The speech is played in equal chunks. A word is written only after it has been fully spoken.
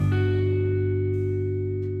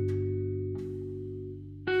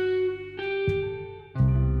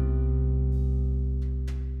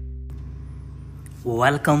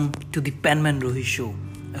Welcome to the Penman Rohi Show.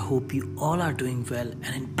 I hope you all are doing well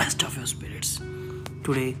and in best of your spirits.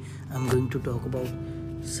 Today I'm going to talk about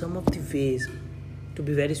some of the ways, to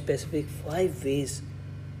be very specific, 5 ways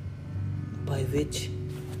by which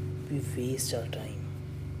we waste our time.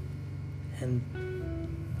 And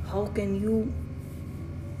how can you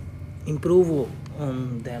improve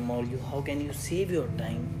on them, or how can you save your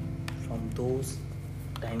time from those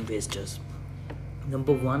time wasters?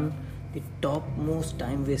 Number 1, the topmost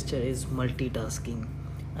time waster is multitasking.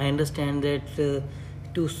 I understand that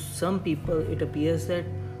to some people it appears that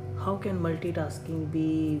how can multitasking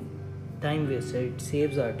be time waster? It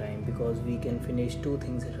saves our time because we can finish 2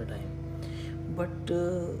 things at a time. But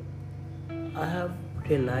I have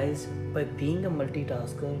realized by being a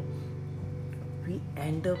multitasker, we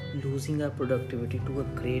end up losing our productivity to a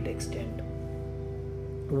great extent.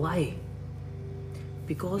 Why?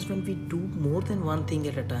 Because when we do more than one thing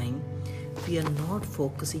at a time, we are not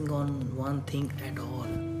focusing on one thing at all.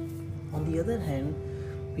 On the other hand,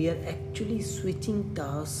 we are actually switching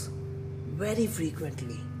tasks very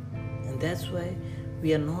frequently, and that's why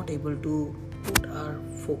we are not able to put our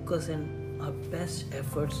focus and our best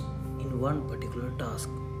efforts in one particular task.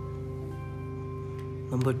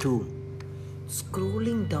 Number 2,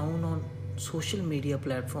 scrolling down on social media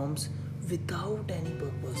platforms without any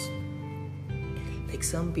purpose. Like,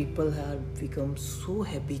 some people have become so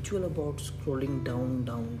habitual about scrolling down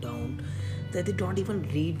that they don't even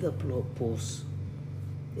read the posts.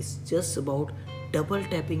 It's just about double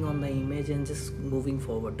tapping on the image and just moving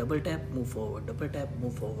forward. Double tap, move forward. Double tap,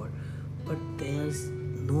 move forward. But there's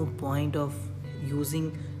no point of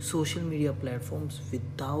using social media platforms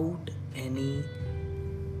without any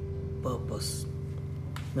purpose.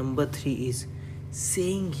 Number 3 is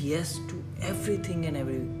saying yes to everything and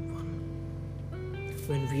everyone.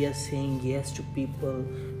 When we are saying yes to people,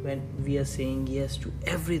 when we are saying yes to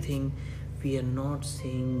everything, we are not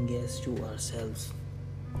saying yes to ourselves.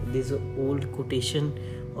 There's an old quotation,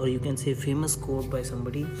 or you can say famous quote by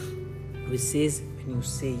somebody, which says when you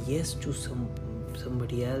say yes to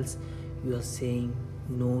somebody else, you are saying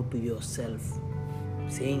no to yourself.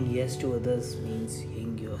 Saying yes to others means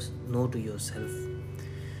saying no to yourself.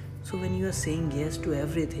 So when you are saying yes to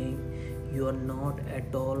everything, you are not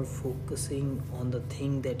at all focusing on the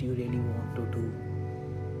thing that you really want to do,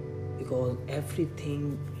 because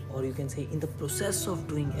everything, or you can say in the process of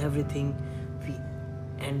doing everything, we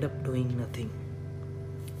end up doing nothing.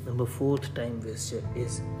 Number 4th time waster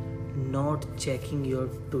is not checking your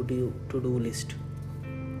to-do list.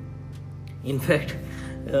 In fact,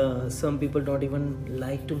 some people don't even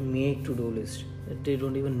like to make to-do list. They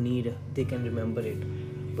don't even need, they can remember it.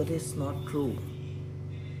 But it's not true.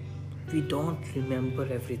 We don't remember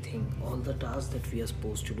everything, all the tasks that we are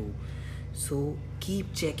supposed to do. So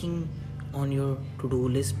keep checking on your to-do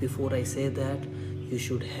list. Before I say that, you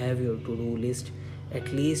should have your to-do list.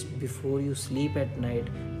 At least before you sleep at night,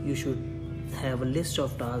 you should have a list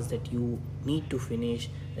of tasks that you need to finish,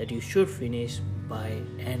 that you should finish by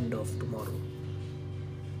end of tomorrow.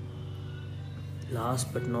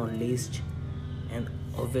 Last but not least, and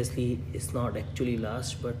obviously it's not actually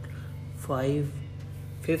last, but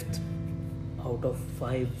 5th out of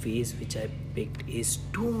 5 ways which I picked is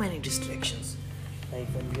too many distractions. Like,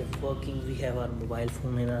 when we are working, we have our mobile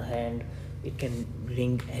phone in our hand. It can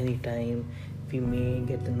ring anytime. We may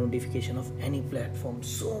get the notification of any platform.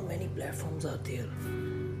 So many platforms are there.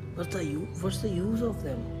 What's the use of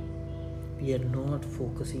them? We are not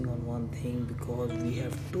focusing on one thing because we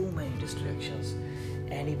have too many distractions.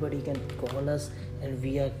 Anybody can call us and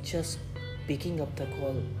we are just picking up the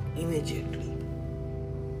call immediately.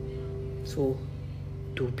 So,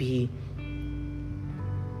 to be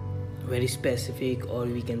very specific, or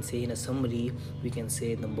we can say in a summary, we can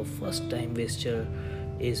say number 1st time waster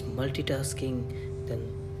is multitasking.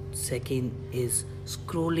 Then 2nd is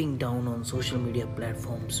scrolling down on social media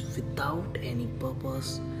platforms without any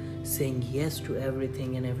purpose, saying yes to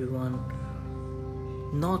everything and everyone,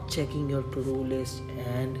 not checking your to-do list,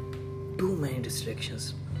 and too many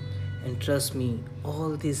distractions. And trust me,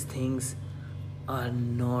 all these things are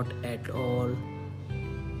not at all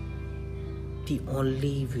the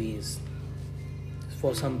only ways.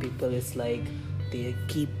 For some people, it's like they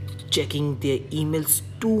keep checking their emails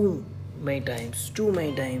too many times,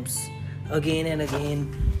 again and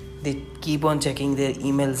again. They keep on checking their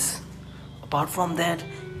emails. Apart from that,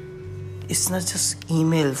 it's not just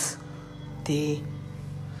emails. They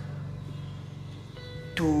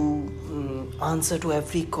answer to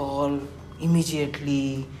every call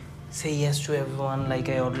immediately, say yes to everyone, like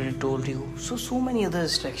I already told you. So many other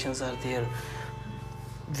distractions are there.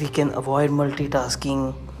 We can avoid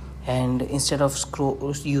multitasking And instead of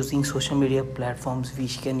using social media platforms, we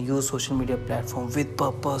can use social media platform with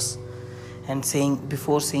purpose. And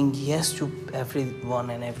before saying yes to everyone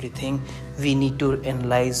and everything, we need to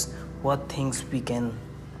analyze what things we can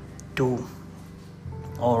do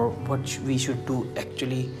or what we should do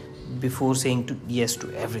actually before saying yes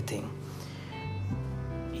to everything.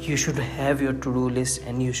 You should have your to-do list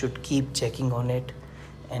and you should keep checking on it.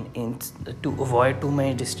 And to avoid too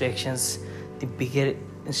many distractions, the bigger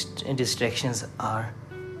distractions are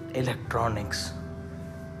electronics.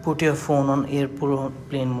 Put your phone on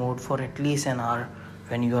airplane mode for at least an hour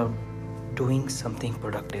when you are doing something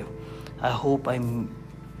productive. I hope I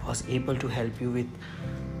was able to help you with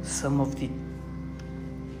some of the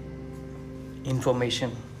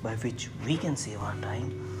information by which we can save our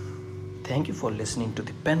time. Thank you for listening to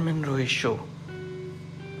the Penman Roy Show.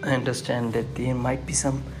 I understand that there might be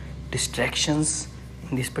some distractions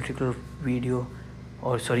in this particular audio,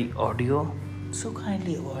 so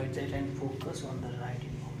kindly avoid that and focus on the right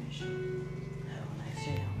information.